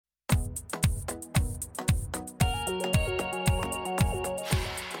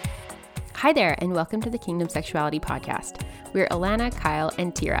Hi there, and welcome to the Kingdom Sexuality Podcast. We're Alana, Kyle,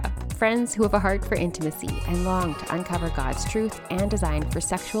 and Tira, friends who have a heart for intimacy and long to uncover God's truth and design for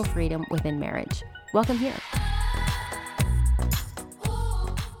sexual freedom within marriage. Welcome here.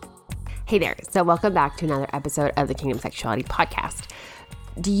 Hey there, so welcome back to another episode of the Kingdom Sexuality Podcast.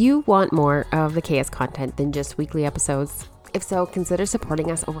 Do you want more of the KS content than just weekly episodes? If so, consider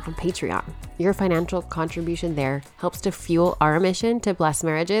supporting us over on Patreon. Your financial contribution there helps to fuel our mission to bless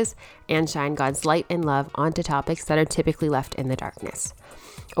marriages and shine God's light and love onto topics that are typically left in the darkness.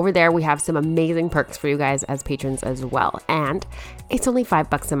 Over there, we have some amazing perks for you guys as patrons as well, and it's only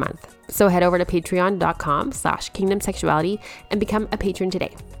 $5 a month. So head over to patreon.com/kingdomsexuality and become a patron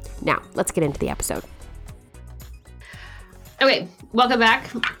today. Now, let's get into the episode. Okay, welcome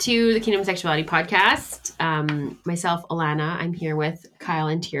back to the Kingdom Sexuality Podcast. Myself, Alana, I'm here with Kyle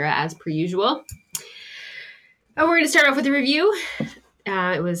and Tira as per usual. We're going to start off with a review.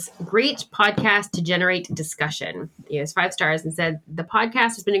 It was a great podcast to generate discussion. It was 5 stars and said, the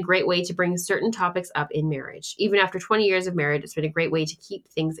podcast has been a great way to bring certain topics up in marriage. Even after 20 years of marriage, it's been a great way to keep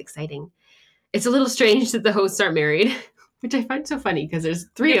things exciting. It's a little strange that the hosts aren't married, which I find so funny because there's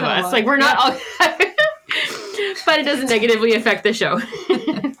 3 of us. Like, we're not all... But it doesn't negatively affect the show.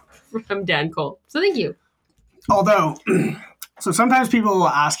 From Dan Cole. So thank you. Although, so sometimes people will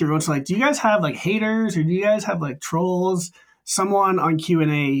ask everyone, so like, do you guys have like haters or do you guys have like trolls? Someone on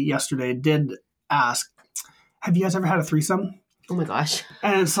Q&A yesterday did ask, have you guys ever had a threesome? Oh my gosh.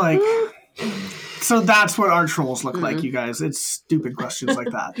 And it's like, so that's what our trolls look like, you guys. It's stupid questions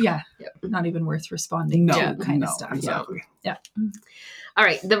like that. Yeah. Yep. Not even worth responding to kind of stuff. Exactly. Yeah. All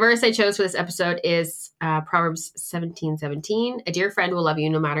right. The verse I chose for this episode is Proverbs 17:17. A dear friend will love you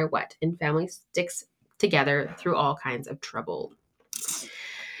no matter what, and family sticks together through all kinds of trouble.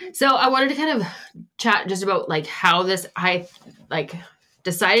 So I wanted to kind of chat just about like how I like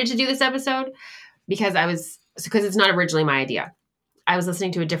decided to do this episode because it's not originally my idea. I was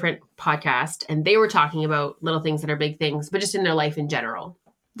listening to a different podcast and they were talking about little things that are big things, but just in their life in general.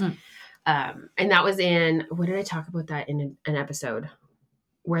 And that was what did I talk about that in an episode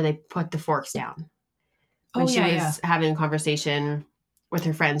where they put the forks down? When she was having a conversation with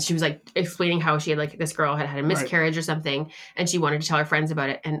her friends, she was like explaining how she had like this girl had a miscarriage or something, and she wanted to tell her friends about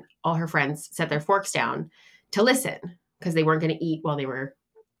it, and all her friends set their forks down to listen because they weren't going to eat while they were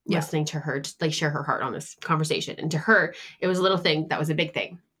listening to her just like share her heart on this conversation. And to her, it was a little thing that was a big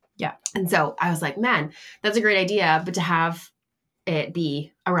thing. Yeah. And so I was like, man, that's a great idea, but to have it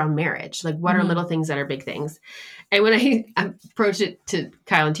be around marriage, like what are little things that are big things? And when I approached it to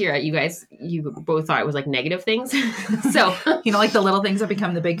Kyle and Tira, you both thought it was like negative things. So like the little things that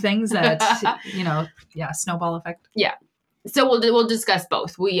become the big things that snowball effect. Yeah. So we'll discuss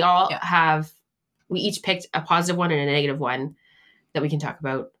both. We all we each picked a positive one and a negative one that we can talk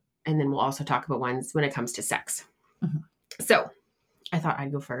about, and then we'll also talk about ones when it comes to sex. So I thought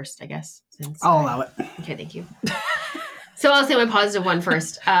I'd go first, I guess, since I'll allow it. Okay, thank you. So I'll say my positive one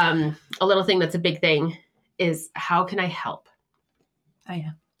first. A little thing that's a big thing is, how can I help? Oh,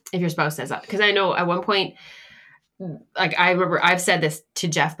 yeah. If your spouse says that. Because I know at one point, like I remember I've said this to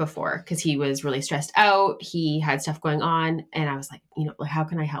Jeff before because he was really stressed out. He had stuff going on. And I was like, like, how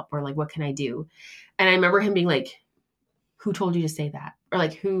can I help? Or like, what can I do? And I remember him being like, who told you to say that? Or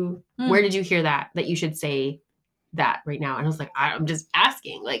like, where did you hear that you should say that right now? And I was like, I'm just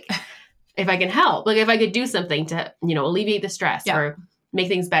asking. Like... if I can help, like if I could do something to, alleviate the stress or make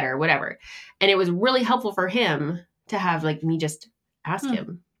things better, whatever. And it was really helpful for him to have like me just ask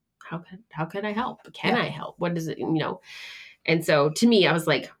him, how can I help? Can I help? What does it, And so to me, I was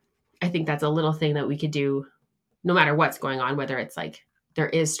like, I think that's a little thing that we could do no matter what's going on, whether it's like there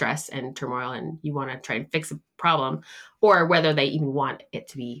is stress and turmoil and you want to try and fix a problem, or whether they even want it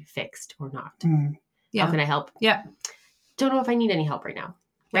to be fixed or not. How can I help? Yeah. Don't know if I need any help right now.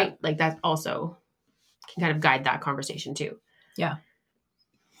 Right? Like that also can kind of guide that conversation too. Yeah.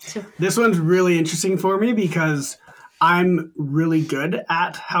 So this one's really interesting for me because I'm really good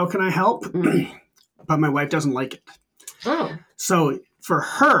at how can I help, but my wife doesn't like it. Oh. So for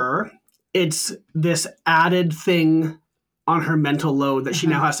her, it's this added thing on her mental load that she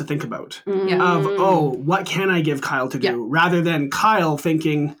now has to think about of, what can I give Kyle to do? Rather than Kyle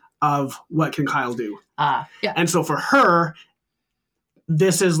thinking of what can Kyle do? And so for her,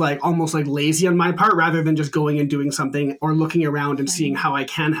 this is like almost like lazy on my part rather than just going and doing something or looking around and seeing how I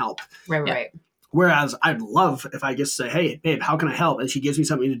can help. Right. Whereas I'd love if I just say, hey, babe, how can I help? And she gives me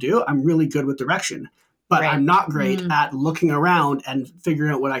something to do. I'm really good with direction. But I'm not great at looking around and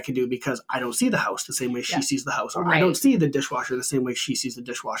figuring out what I can do because I don't see the house the same way she sees the house. Or I don't see the dishwasher the same way she sees the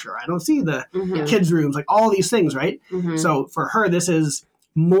dishwasher. I don't see the kids' rooms, like all these things, right? So for her, this is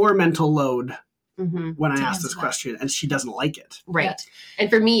more mental load when I To ask answer this that. question, and she doesn't like it. Right. Yeah. And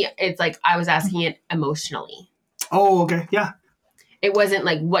for me, it's like I was asking it emotionally. Oh, okay. Yeah. It wasn't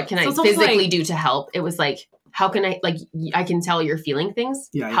like, what can So I it's almost physically like- do to help? It was like, how can I, like, I can tell you're feeling things.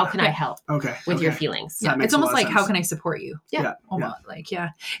 Yeah, How yeah. can I help Okay. with your okay. feelings? That Yeah, makes it's a almost lot of like, how sense. can I support you? Yeah. Almost like,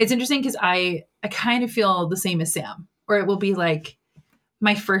 it's interesting because I kind of feel the same as Sam, or it will be like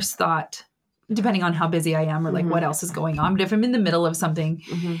my first thought, depending on how busy I am or like what else is going on. But if I'm in the middle of something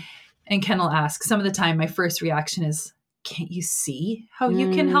and Ken will ask, some of the time my first reaction is, can't you see how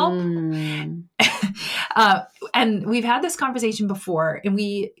you can help? And we've had this conversation before, and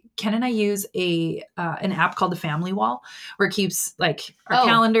Ken and I use an app called the Family Wall, where it keeps like our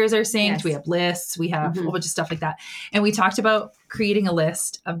calendars are synced. Yes. We have lists, we have a whole bunch of stuff like that. And we talked about creating a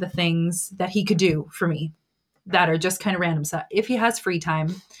list of the things that he could do for me that are just kind of random. So if he has free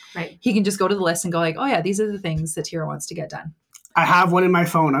time, Right. he can just go to the list and go like, oh yeah, these are the things that Tira wants to get done. I have one in my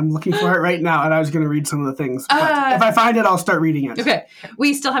phone. I'm looking for it right now, and I was going to read some of the things. But if I find it, I'll start reading it. Okay.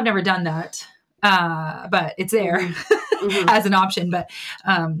 We still have never done that, but it's there as an option. But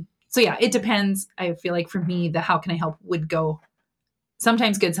so yeah, it depends. I feel like for me, the how can I help would go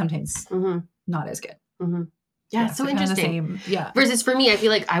sometimes good, sometimes not as good. Yeah, so kind of the interesting. same. Yeah. Versus for me, I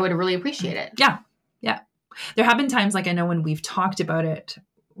feel like I would really appreciate it. Yeah. There have been times, like I know when we've talked about it,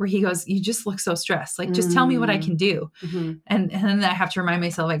 where he goes, you just look so stressed. Like, just tell me what I can do. And then I have to remind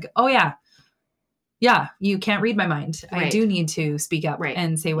myself, like, oh yeah, you can't read my mind. Right. I do need to speak up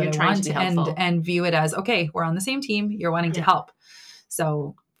and say what You're I trying want to be helpful. and view it as, okay, we're on the same team. You're wanting to help.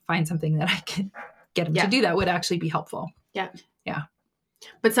 So find something that I can get him to do that would actually be helpful. Yeah. Yeah.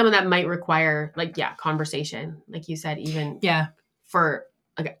 But some of that might require, like, conversation. Like you said, even for,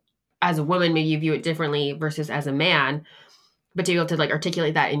 like, as a woman, maybe you view it differently versus as a man. But to be able to, like,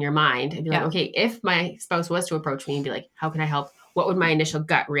 articulate that in your mind and be like, okay, if my spouse was to approach me and be like, how can I help? What would my initial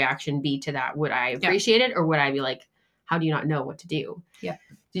gut reaction be to that? Would I appreciate it? Or would I be like, how do you not know what to do? Yeah.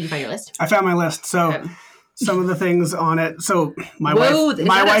 Did you find your list? I found my list. So some of the things on it. So my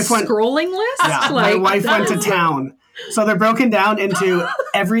wife went scrolling list. Yeah, my wife went to town. So they're broken down into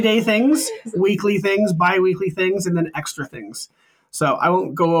everyday things, weekly things, bi-weekly things, and then extra things. So I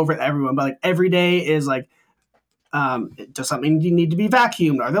won't go over everyone, but like every day is like, does something you need to be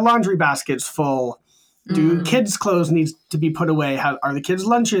vacuumed? Are the laundry baskets full? Do kids' clothes need to be put away? Are the kids'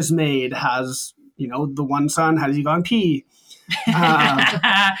 lunches made? Has, the one son, has he gone pee?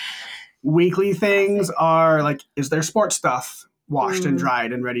 Weekly things are like, is there sports stuff washed and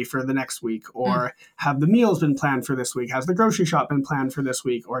dried and ready for the next week? Or have the meals been planned for this week? Has the grocery shop been planned for this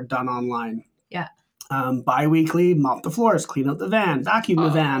week or done online? Yeah. Bi-weekly, mop the floors, clean out the van, vacuum the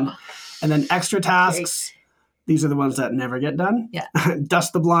van. And then extra tasks. Great. These are the ones that never get done. Yeah.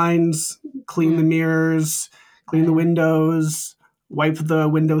 Dust the blinds, clean the mirrors, clean the windows, wipe the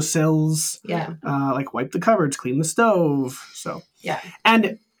windowsills. Yeah. Wipe the cupboards, clean the stove. So, yeah.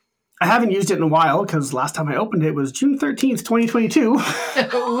 And I haven't used it in a while because last time I opened it was June 13th, 2022.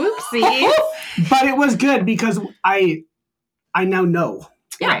 Whoopsie. But it was good because I now know.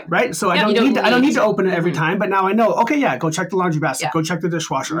 Yeah. Right. So I don't need to open it every time, but now I know, okay, go check the laundry basket, go check the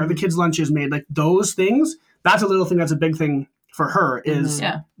dishwasher. Are the kids' lunches made? Like those things, that's a little thing that's a big thing for her is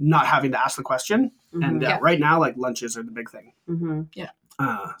not having to ask the question. And right now, like lunches are the big thing. Yeah.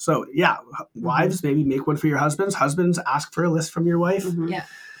 Wives, maybe make one for your husbands. Husbands, ask for a list from your wife. Yeah.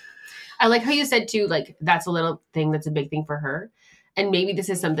 I like how you said too, like that's a little thing that's a big thing for her. And maybe this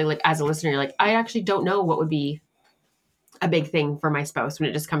is something like as a listener, you're like, I actually don't know what would be a big thing for my spouse when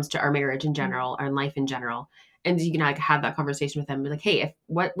it just comes to our marriage in general, our life in general. And you can like have that conversation with them and be like, hey,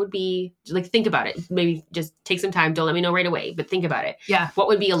 what would be like, think about it. Maybe just take some time. Don't let me know right away, but think about it. Yeah. What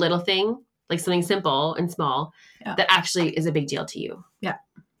would be a little thing, like something simple and small that actually is a big deal to you? Yeah.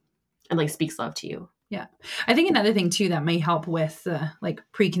 And like speaks love to you. Yeah. I think another thing too, that may help with like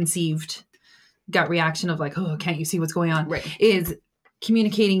preconceived gut reaction of like, oh, can't you see what's going on? Right. Is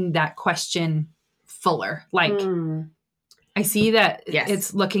communicating that question fuller. Like, I see that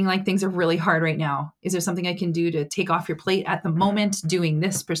it's looking like things are really hard right now. Is there something I can do to take off your plate at the moment doing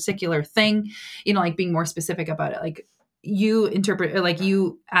this particular thing? Like being more specific about it. Like you interpret, like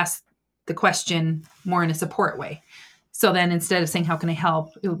you ask the question more in a support way. So then instead of saying, how can I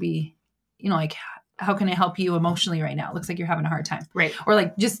help? It would be, like, how can I help you emotionally right now? It looks like you're having a hard time. Right. Or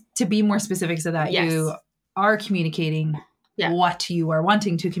like just to be more specific so that you are communicating what you are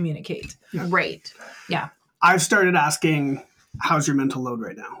wanting to communicate. Yeah. Right. Yeah. I've started asking, how's your mental load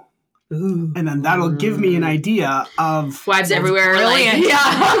right now? Ooh. And then that'll give me an idea of... Wives everywhere are like,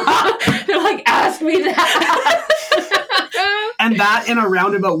 they're like, ask me that. And that, in a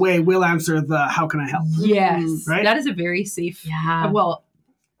roundabout way, will answer the, how can I help? Yes. Right? That is a very safe... Yeah. Well,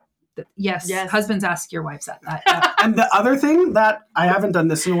 Yes. Husbands, ask your wives that. And the other thing that I haven't done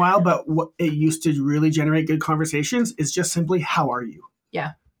this in a while, but what it used to really generate good conversations is just simply, how are you?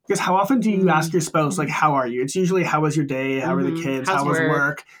 Yeah. Because how often do you ask your spouse, like, how are you? It's usually, how was your day? How are the kids? How was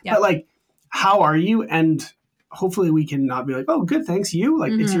work? Yeah. But like, how are you? And hopefully we can not be like, oh, good, thanks, you.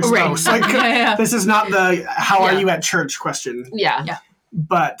 Like, it's your spouse. Right. Like, this is not the how are you at church question. Yeah.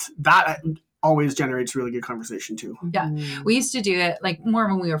 But that always generates really good conversation too. Yeah. We used to do it like more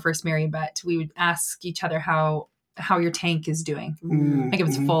when we were first married, but we would ask each other how your tank is doing. Like if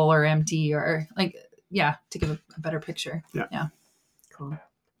it's full or empty, or like, to give a better picture. Yeah. Cool.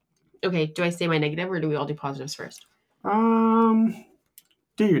 Okay. Do I say my negative or do we all do positives first? Do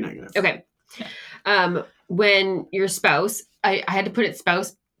your negative. Okay. When your spouse, I had to put it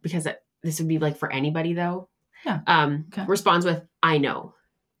spouse because this would be like for anybody though. Yeah. Responds with, I know.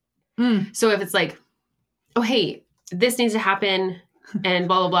 So if it's like, oh, hey, this needs to happen and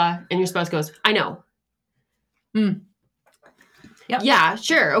blah, blah, blah. And your spouse goes, I know. Yep. Yeah,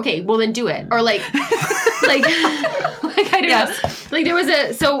 sure. Okay. Well, then do it. Or like, I don't know. Like there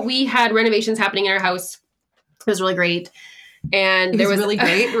was so we had renovations happening in our house. It was really great. And there was really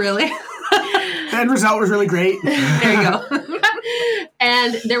great. Really. The end result was really great. There you go.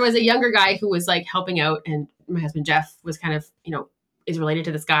 And there was a younger guy who was like helping out, and my husband Jeff was kind of, is related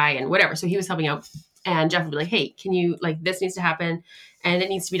to this guy and whatever. So he was helping out, and Jeff would be like, hey, can you, like, this needs to happen and it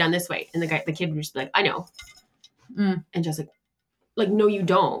needs to be done this way. And the kid would just be like, I know. And just like, no, you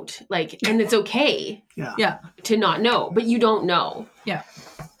don't. Like, and it's okay to not know, but you don't know. Yeah.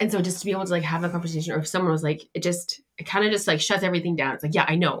 And so just to be able to like have a conversation, or if someone was like, it kind of just like shuts everything down. It's like, yeah,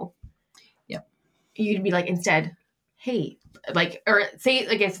 I know. Yep. You'd be like, instead, hey, like, or say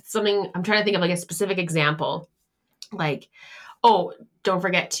like if it's something, I'm trying to think of like a specific example, like, oh, don't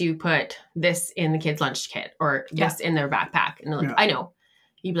forget to put this in the kid's lunch kit or this in their backpack. And they're like, I know.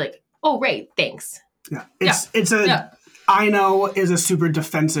 You'd be like, oh, right, thanks. Yeah. It's I know is a super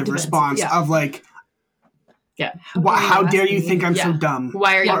defensive response of like, how dare you think I'm so dumb?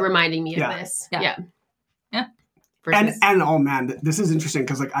 Why are you reminding me of this? Yeah. And oh man, this is interesting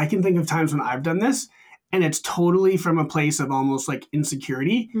because like I can think of times when I've done this and it's totally from a place of almost like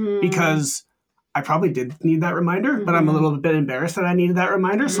insecurity because I probably did need that reminder, but I'm a little bit embarrassed that I needed that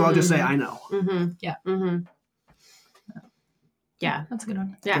reminder. So I'll just say, I know. Yeah. Yeah. That's a good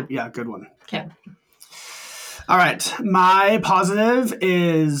one. Yeah. Good one. Okay. All right. My positive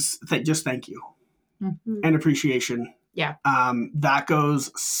is just thank you and appreciation. Yeah. That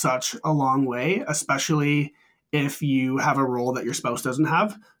goes such a long way, especially if you have a role that your spouse doesn't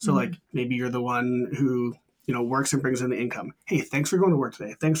have. So like maybe you're the one who, works and brings in the income. Hey, thanks for going to work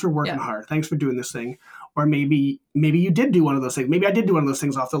today. Thanks for working hard. Thanks for doing this thing. Or maybe you did do one of those things. Maybe I did do one of those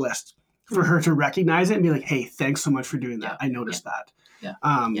things off the list. For her to recognize it and be like, hey, thanks so much for doing that. I noticed that.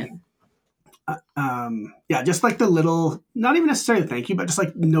 Just like the little, not even necessarily thank you, but just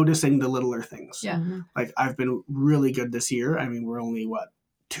like noticing the littler things. Yeah. Like I've been really good this year. I mean, we're only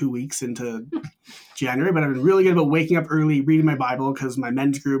 2 weeks into January, but I've been really good about waking up early, reading my Bible, because my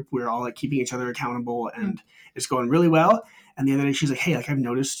men's group, we're all like keeping each other accountable and it's going really well. And the other day she's like, hey, like I've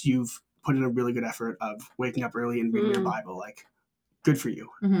noticed you've put in a really good effort of waking up early and reading your Bible. Like, good for you.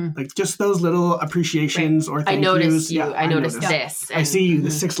 Like just those little appreciations or thank yous. I noticed you. I noticed this. And I see you, the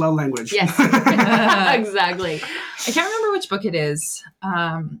 6th love language. Yes. Exactly. I can't remember which book it is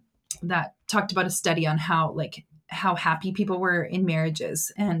that talked about a study on how happy people were in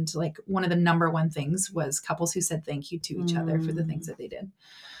marriages. And like one of the number one things was couples who said thank you to each other for the things that they did.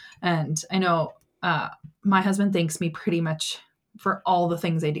 And I know my husband thanks me pretty much for all the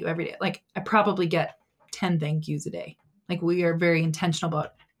things I do every day. Like I probably get 10 thank yous a day. Like we are very intentional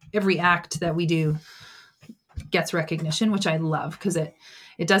about every act that we do gets recognition, which I love because it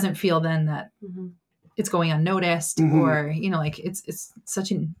doesn't feel then that it's going unnoticed or, like it's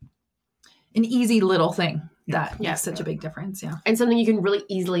such an easy little thing that makes such a big difference. Yeah. And something you can really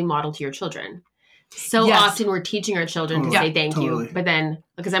easily model to your children. So often we're teaching our children to say thank you, but then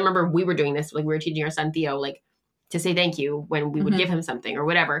because I remember we were doing this, like we were teaching our son Theo, like to say thank you when we would give him something or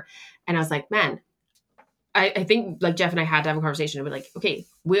whatever. And I was like, man, I think like Jeff and I had to have a conversation and be like, okay,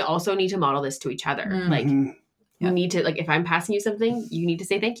 we also need to model this to each other. Like we need to, like, if I'm passing you something, you need to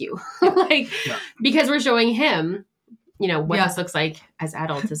say thank you. Because we're showing him, what this looks like as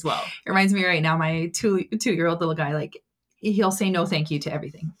adults as well. It reminds me right now, my two-year-old little guy, like he'll say no thank you to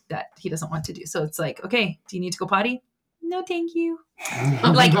everything that he doesn't want to do. So it's like, okay, do you need to go potty? No, thank you.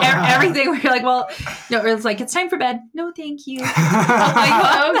 Like everything where you're like, well, no, or it's like, it's time for bed. No, thank you. I'm like,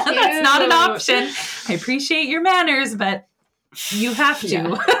 well, that's not an option. I appreciate your manners, but you have to.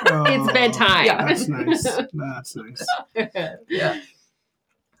 It's bedtime. That's nice. That's nice.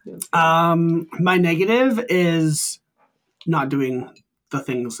 My negative is not doing the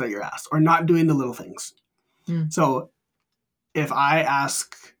things that you're asked or not doing the little things. So if I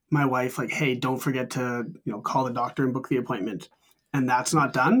ask my wife, like, hey, don't forget to, call the doctor and book the appointment, and that's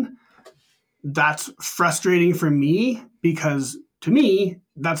not done, that's frustrating for me because to me,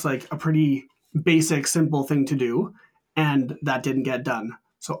 that's like a pretty basic, simple thing to do. And that didn't get done.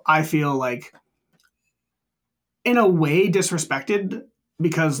 So I feel like in a way disrespected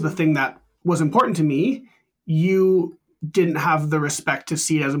because the thing that was important to me, you didn't have the respect to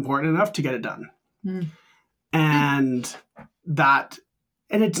see it as important enough to get it done. And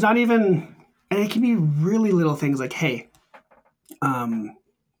it's not even, and it can be really little things like, hey,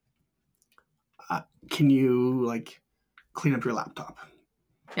 can you like clean up your laptop?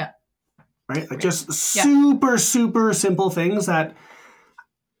 Yeah. Right? Like just super, super simple things that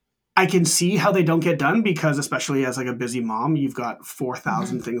I can see how they don't get done because especially as like a busy mom, you've got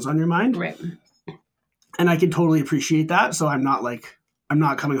 4,000 things on your mind. Right. And I can totally appreciate that. So I'm not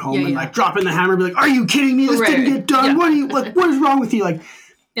coming home and like dropping the hammer and be like, are you kidding me? This didn't get done. Yeah. What is wrong with you? Like,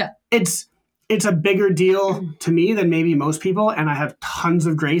 it's a bigger deal to me than maybe most people. And I have tons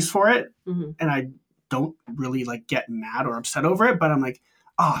of grace for it. And I don't really like get mad or upset over it, but I'm like,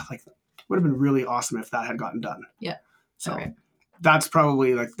 would have been really awesome if that had gotten done. Yeah. So that's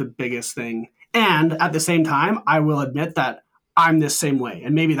probably like the biggest thing. And at the same time, I will admit that I'm this same way.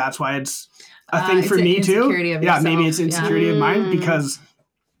 And maybe that's why it's a thing for me too. Maybe it's insecurity of mine because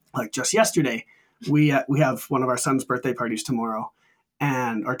like just yesterday, we have one of our son's birthday parties tomorrow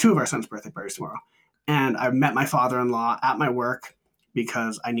or two of our son's birthday parties tomorrow. And I met my father-in-law at my work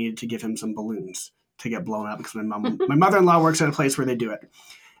because I needed to give him some balloons to get blown up because my mother-in-law works at a place where they do it.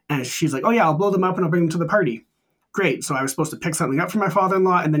 And she's like, oh yeah, I'll blow them up and I'll bring them to the party. Great. So I was supposed to pick something up for my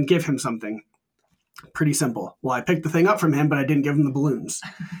father-in-law and then give him something. Pretty simple. Well, I picked the thing up from him, but I didn't give him the balloons.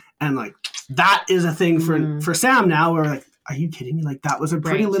 And like, that is a thing for Sam now where like, are you kidding me? Like that was a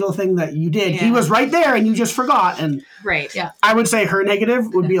pretty little thing that you did. Yeah. He was right there and you just forgot. And I would say her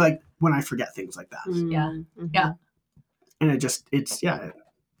negative would be like when I forget things like that. Yeah. And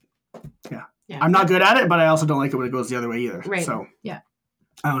I'm not good at it, but I also don't like it when it goes the other way either. Right. So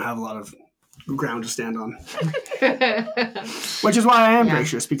I don't have a lot of ground to stand on. Which is why I am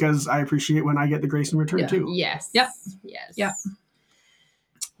gracious, because I appreciate when I get the grace in return too. Yes. Yep. Yes. Yep.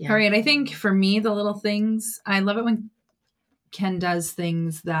 Yeah. All right. I think for me, the little things, I love it when Ken does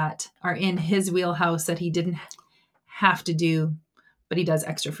things that are in his wheelhouse that he didn't have to do, but he does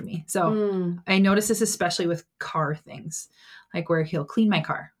extra for me. So I notice this especially with car things, like where he'll clean my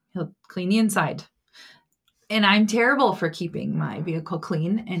car. He'll clean the inside. And I'm terrible for keeping my vehicle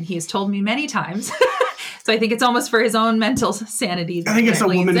clean. And he has told me many times. So I think it's almost for his own mental sanity. I think it's a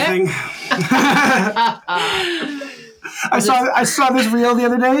woman thing. I saw this reel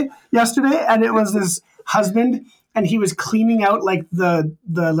yesterday, and it was this husband, and he was cleaning out like the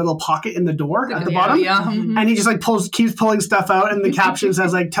little pocket in the door at the bottom. Yeah. Mm-hmm. And he just like keeps pulling stuff out, and the caption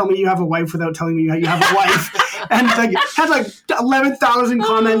says like, tell me you have a wife without telling me you have a wife. And like had like 11,000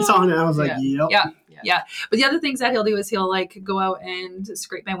 comments on it. I was like, yep. Yeah. But the other things that he'll do is he'll like go out and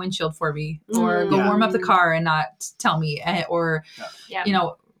scrape my windshield for me or go warm up the car and not tell me. Or,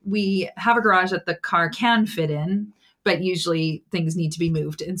 we have a garage that the car can fit in, but usually things need to be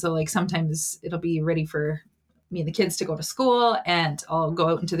moved. And so like sometimes it'll be ready for me and the kids to go to school and I'll go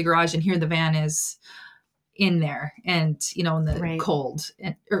out into the garage and here the van is in there and, in the cold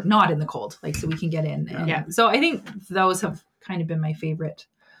or not in the cold, like, so we can get in. And so I think those have kind of been my favorite.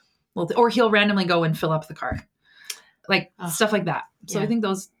 Or he'll randomly go and fill up the car, like stuff like that. So I think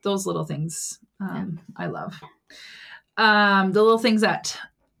those little things I love. The little things that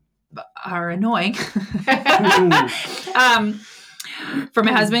are annoying. For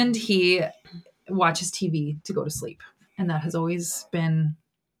my husband, he watches TV to go to sleep, and that has always been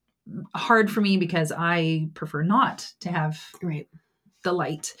hard for me because I prefer not to have the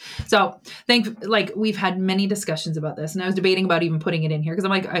light. So we've had many discussions about this, and I was debating about even putting it in here because I'm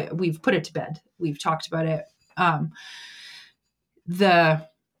like, we've put it to bed. We've talked about it.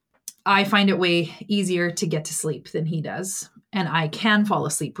 I find it way easier to get to sleep than he does. And I can fall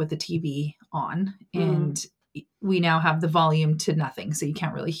asleep with the TV on and we now have the volume to nothing. So you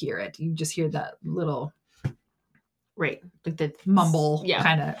can't really hear it. You just hear that little like the mumble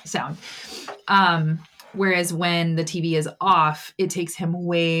kind of sound. Whereas when the TV is off, it takes him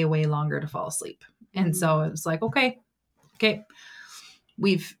way, way longer to fall asleep. And so it was like, okay. It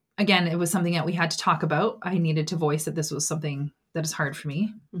was something that we had to talk about. I needed to voice that this was something that is hard for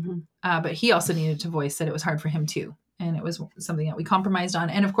me. But he also needed to voice that it was hard for him too. And it was something that we compromised on.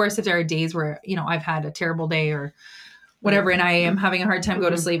 And of course, if there are days where, I've had a terrible day or whatever, and I am having a hard time go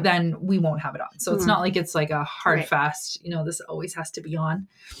to sleep, then we won't have it on. So it's not like it's like a hard fast, this always has to be on.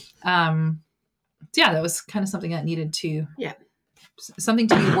 So yeah, that was kind of something that needed to, something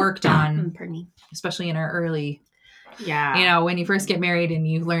to be worked on, especially in our early, when you first get married and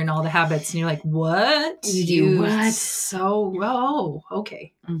you learn all the habits and you're like, what? You do what? So,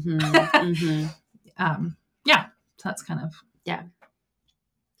 okay. So that's kind of,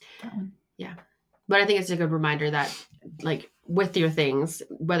 But I think it's a good reminder that, like, with your things,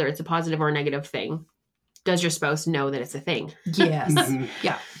 whether it's a positive or a negative thing, does your spouse know that it's a thing? Yes.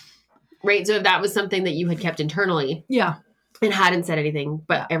 Yeah. Right. So if that was something that you had kept internally. And hadn't said anything,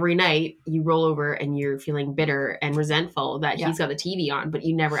 but every night you roll over and you're feeling bitter and resentful that he's got the TV on, but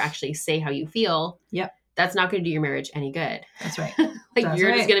you never actually say how you feel. Yep. That's not going to do your marriage any good. That's right.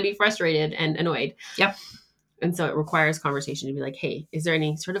 You're just going to be frustrated and annoyed. Yep. And so it requires conversation to be like, hey, is there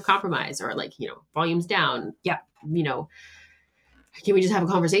any sort of compromise or volumes down? Yeah. Can we just have a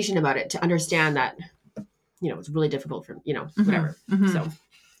conversation about it to understand that, it's really difficult for, whatever. So,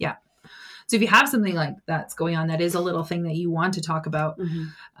 yeah. So if you have something like that's going on, that is a little thing that you want to talk about,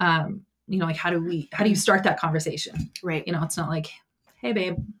 like how do you start that conversation? Right. It's not like, hey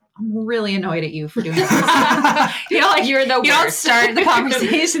babe, I'm really annoyed at you for doing this. You're the worst. You don't start the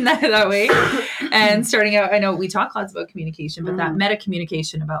conversation that way. And starting out, I know we talk lots about communication, but that meta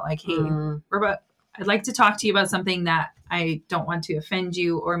communication about like, hey, I'd like to talk to you about something that I don't want to offend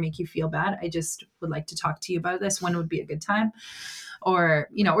you or make you feel bad. I just would like to talk to you about this. When would be a good time? Or,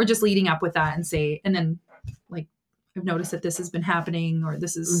 or just leading up with that and then like, I've noticed that this has been happening or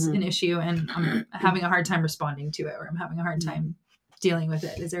this is an issue and I'm having a hard time responding to it or I'm having a hard time dealing with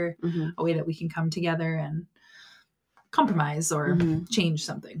it. Is there a way that we can come together and compromise or change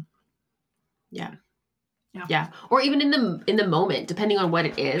something? Yeah. Or even in the moment, depending on what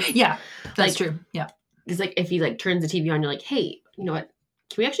it is. Yeah, that's true. Yeah. Because like if he like turns the TV on, you're like, hey, you know what?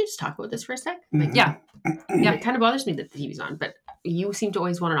 Can we actually just talk about this for a sec? Like, yeah. It kind of bothers me that the TV's on, but you seem to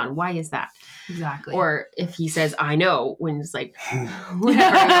always want it on. Why is that? Exactly. Or if he says, I know, when it's like,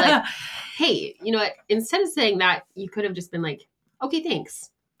 whatever, you're like, hey, you know what? Instead of saying that, you could have just been like, okay,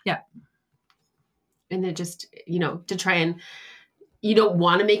 thanks. Yeah. And then just, to try and, you don't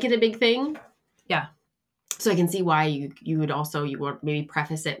want to make it a big thing. Yeah. So I can see why you would maybe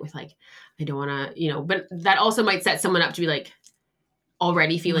preface it with like, I don't want to, but that also might set someone up to be like,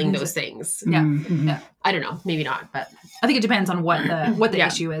 already feeling those things. Yeah. Yeah. I don't know. Maybe not, but I think it depends on what the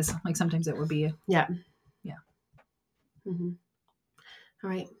issue is. Like sometimes it would be. Yeah. Yeah. Mm-hmm. All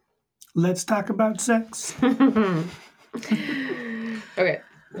right. Let's talk about sex. Okay.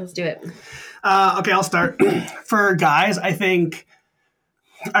 Let's do it. Okay. I'll start. For guys, I think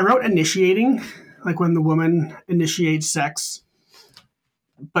I wrote initiating, like when the woman initiates sex,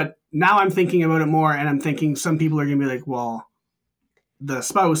 but now I'm thinking about it more and I'm thinking some people are going to be like, well, the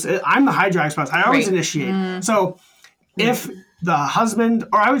spouse, I'm the high drive spouse. I always initiate. So if the husband,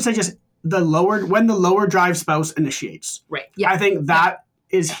 or I would say just when the lower drive spouse initiates, right? Yeah. I think that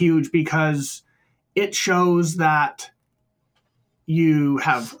is huge because it shows that you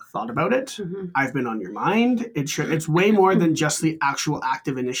have thought about it. Mm-hmm. I've been on your mind. It's way more than just the actual act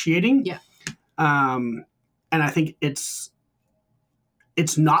of initiating. Yeah. And I think it's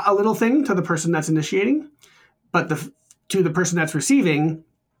not a little thing to the person that's initiating, but to the person that's receiving,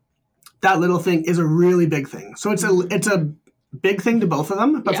 that little thing is a really big thing. So it's a big thing to both of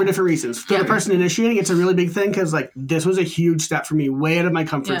them, but for different reasons. For the person initiating, it's a really big thing because like this was a huge step for me, way out of my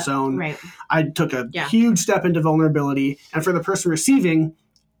comfort zone. Right. I took a huge step into vulnerability, and for the person receiving,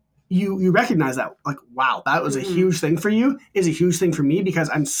 you recognize that like, wow, that was a huge thing for you. Is a huge thing for me because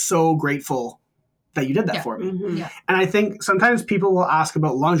I'm so grateful that you did that for me. Mm-hmm. Yeah. And I think sometimes people will ask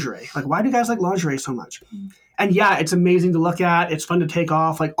about lingerie, like why do guys like lingerie so much? And it's amazing to look at. It's fun to take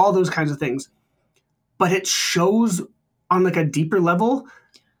off, like all those kinds of things. But it shows on like a deeper level,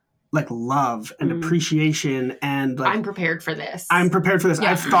 like love and appreciation and like I'm prepared for this.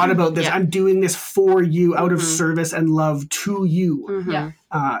 Yeah. I've thought about this. I'm doing this for you out of service and love to you. Mm-hmm. Yeah.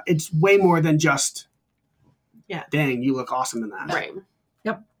 It's way more than just, dang, you look awesome in that. Right.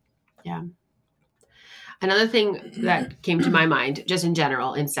 Yep. Yeah. Another thing that came to my mind, just in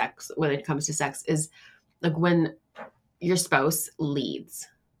general in sex, when it comes to sex, is like when your spouse leads,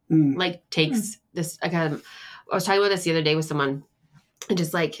 like takes this. Like I was talking about this the other day with someone, and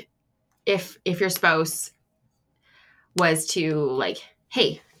just like if your spouse was to like,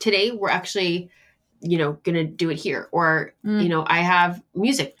 hey, today we're actually, gonna do it here, or I have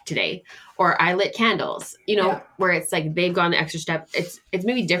music today, or I lit candles, where it's like they've gone the extra step. It's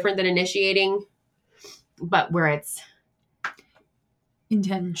maybe different than initiating, but where it's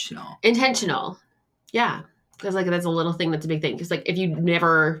intentional. Yeah. Because like that's a little thing that's a big thing. Because like if you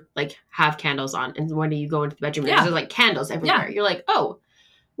never like have candles on, and when you go into the bedroom, there's like candles everywhere. You're like, oh,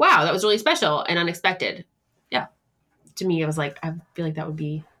 wow, that was really special and unexpected. Yeah. To me, I was like, I feel like that would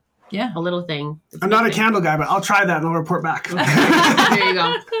be a little thing. I'm not a candle guy, but I'll try that and I'll report back. There you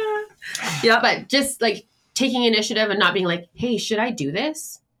go. Yeah, but just like taking initiative and not being like, hey, should I do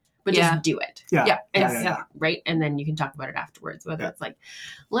this? But just do it. Yeah. Right. And then you can talk about it afterwards. Whether it's like,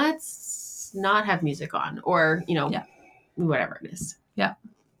 let's not have music on, or, you know, whatever it is. Yeah.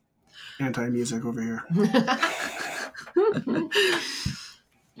 Anti-music over here.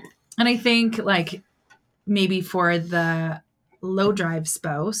 And I think like maybe for the low drive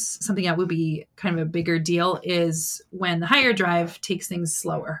spouse, something that would be kind of a bigger deal is when the higher drive takes things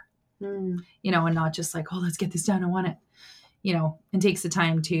slower, you know, and not just like, oh, let's get this done. I want it, you know, and takes the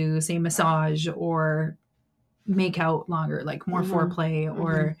time to say massage or make out longer, like more foreplay,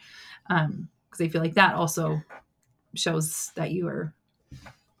 or because I feel like that also shows that you are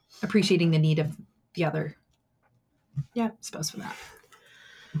appreciating the need of the other spouse for that.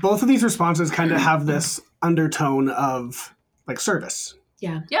 Both of these responses kind of have this undertone of like service.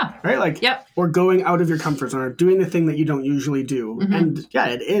 Yeah. Right? Like, or going out of your comfort zone, or doing the thing that you don't usually do. And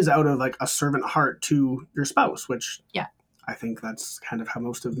it is out of like a servant heart to your spouse, which I think that's kind of how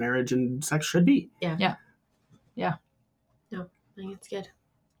most of marriage and sex should be. Yeah. No, I think it's good.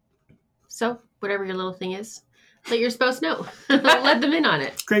 So whatever your little thing is, let your spouse know. Let them in on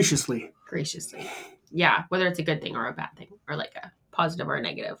it. Graciously. Yeah. Whether it's a good thing or a bad thing, or like a positive or a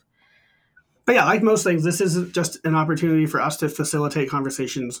negative. But yeah, like most things, this is just an opportunity for us to facilitate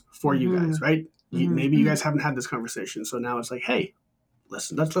conversations for you guys, right? Maybe you guys haven't had this conversation. So now it's like, hey,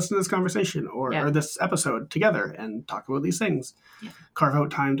 let's listen to this conversation or this episode together and talk about these things. Yeah. Carve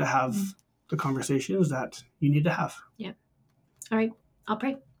out time to have the conversations that you need to have. Yeah. All right. I'll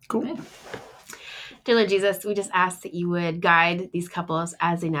pray. Cool. Okay. Dear Lord Jesus, we just ask that you would guide these couples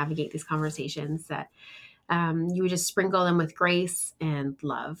as they navigate these conversations, that you would just sprinkle them with grace and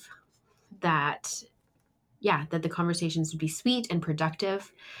love, that the conversations would be sweet and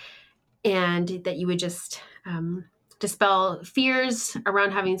productive, and that you would just dispel fears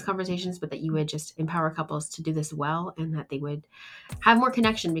around having these conversations, but that you would just empower couples to do this well, and that they would have more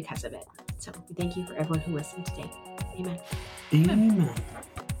connection because of it. So we thank you for everyone who listened today. Amen. Amen.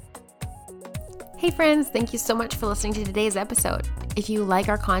 Hey friends, thank you so much for listening to today's episode. If you like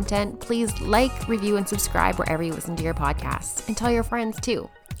our content, please like, review, and subscribe wherever you listen to your podcasts, and tell your friends too.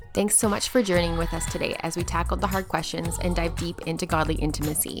 Thanks so much for journeying with us today as we tackled the hard questions and dive deep into godly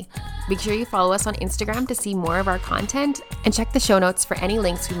intimacy. Make sure you follow us on Instagram to see more of our content, and check the show notes for any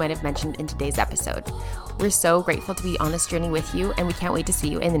links we might have mentioned in today's episode. We're so grateful to be on this journey with you, and we can't wait to see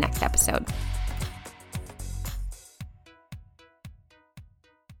you in the next episode.